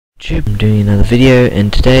YouTube. I'm doing another video,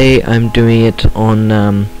 and today I'm doing it on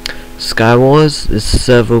Skywars. This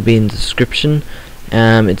server will be in the description.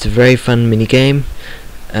 It's a very fun mini game.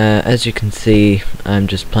 As you can see, I'm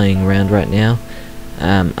just playing around right now.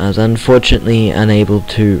 I was unfortunately unable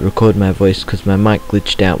to record my voice because my mic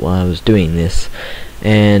glitched out while I was doing this,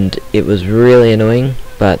 and it was really annoying.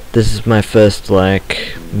 But this is my first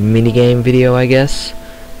mini game video, I guess.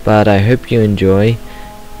 But I hope you enjoy,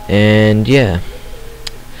 and yeah.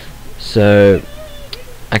 So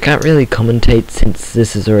I can't really commentate since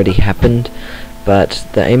this has already happened, but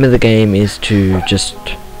the aim of the game is to just,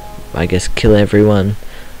 I guess, kill everyone.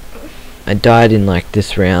 I died in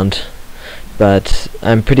this round, but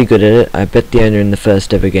I'm pretty good at it. I bet the owner in the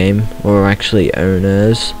first ever game, or actually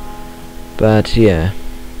owners. But yeah.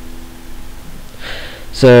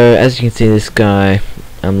 So as you can see, this guy,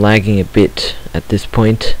 I'm lagging a bit at this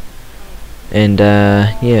point, and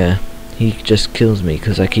yeah, he just kills me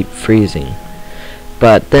because I keep freezing.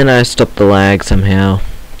 But then I stopped the lag somehow.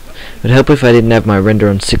 It would help if I didn't have my render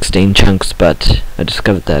on 16 chunks, but I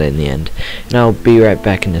discovered that in the end. And I'll be right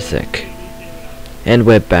back in a sec. And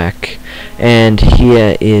we're back, and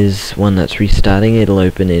here is one that's restarting. It'll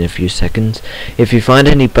open in a few seconds. If you find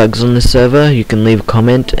any bugs on the server, you can leave a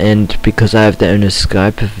comment, and because I have the owner's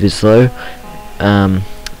Skype of Vislo,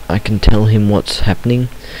 I can tell him what's happening.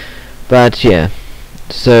 But yeah,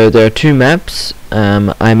 so there are two maps.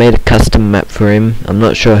 I made a custom map for him. I'm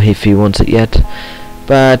not sure if he wants it yet,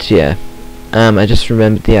 but yeah. I just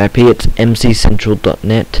remembered the IP. It's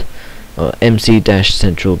mccentral.net or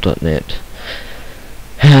mc-central.net.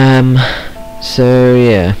 So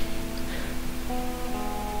yeah,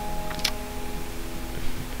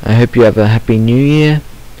 I hope you have a happy new year.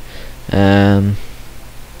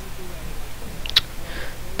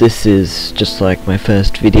 This is just my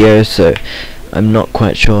first video, so I'm not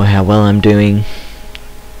quite sure how well I'm doing.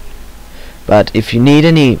 But if you need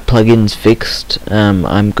any plugins fixed,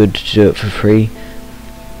 I'm good to do it for free.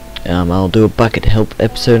 I'll do a bucket help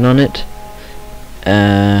episode on it.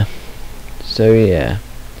 So yeah.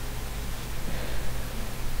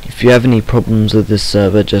 If you have any problems with this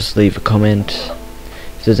server, just leave a comment.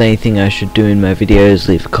 If there's anything I should do in my videos,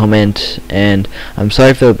 leave a comment. And I'm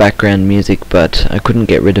sorry for the background music, but I couldn't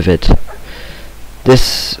get rid of it.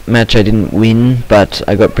 This match I didn't win, but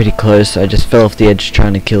I got pretty close. I just fell off the edge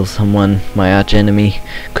trying to kill someone, my arch enemy,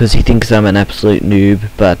 because he thinks I'm an absolute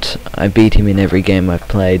noob, but I beat him in every game I've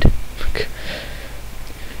played.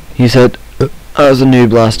 He said I was a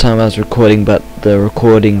noob last time I was recording, but the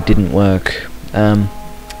recording didn't work.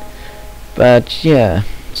 But yeah,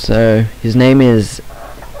 so his name is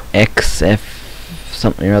XF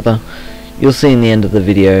something or other. You'll see in the end of the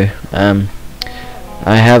video. I'm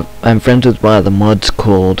friends with one of the mods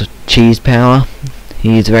called Cheese Power.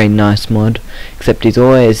 He's a very nice mod, except he's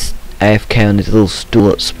always AFK on his little stool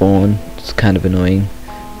at spawn. It's kind of annoying.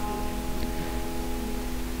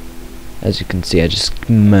 As you can see, I just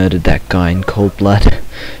murdered that guy in cold blood.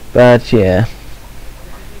 But yeah,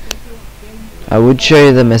 I would show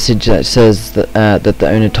you the message that says that that the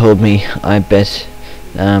owner told me I bet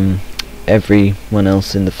everyone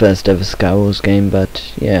else in the first ever Skywars game,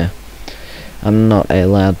 but yeah, I'm not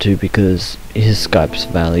allowed to because his Skype's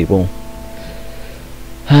valuable.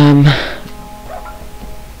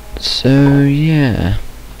 So yeah,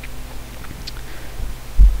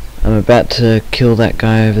 I'm about to kill that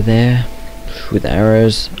guy over there with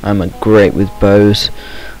arrows. I'm great with bows.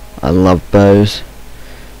 I love bows.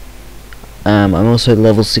 I'm also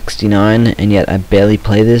level 69, and yet I barely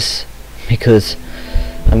play this because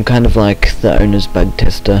I'm kind of like the owner's bug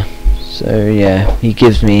tester. So yeah, he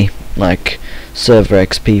gives me server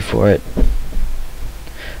XP for it.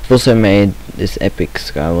 I've also made this epic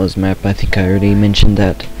Skywars map. I think I already mentioned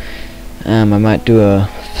that. I might do a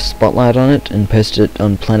spotlight on it and post it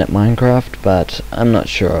on Planet Minecraft, but I'm not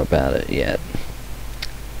sure about it yet.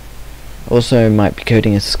 Also might be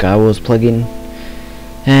coding a Skywars plugin.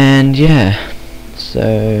 And yeah,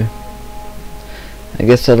 so I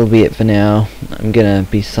guess that'll be it for now. I'm gonna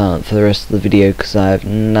be silent for the rest of the video because I have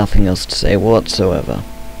nothing else to say whatsoever.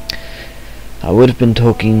 I would have been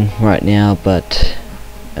talking right now, but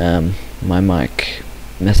my mic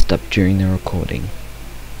messed up during the recording.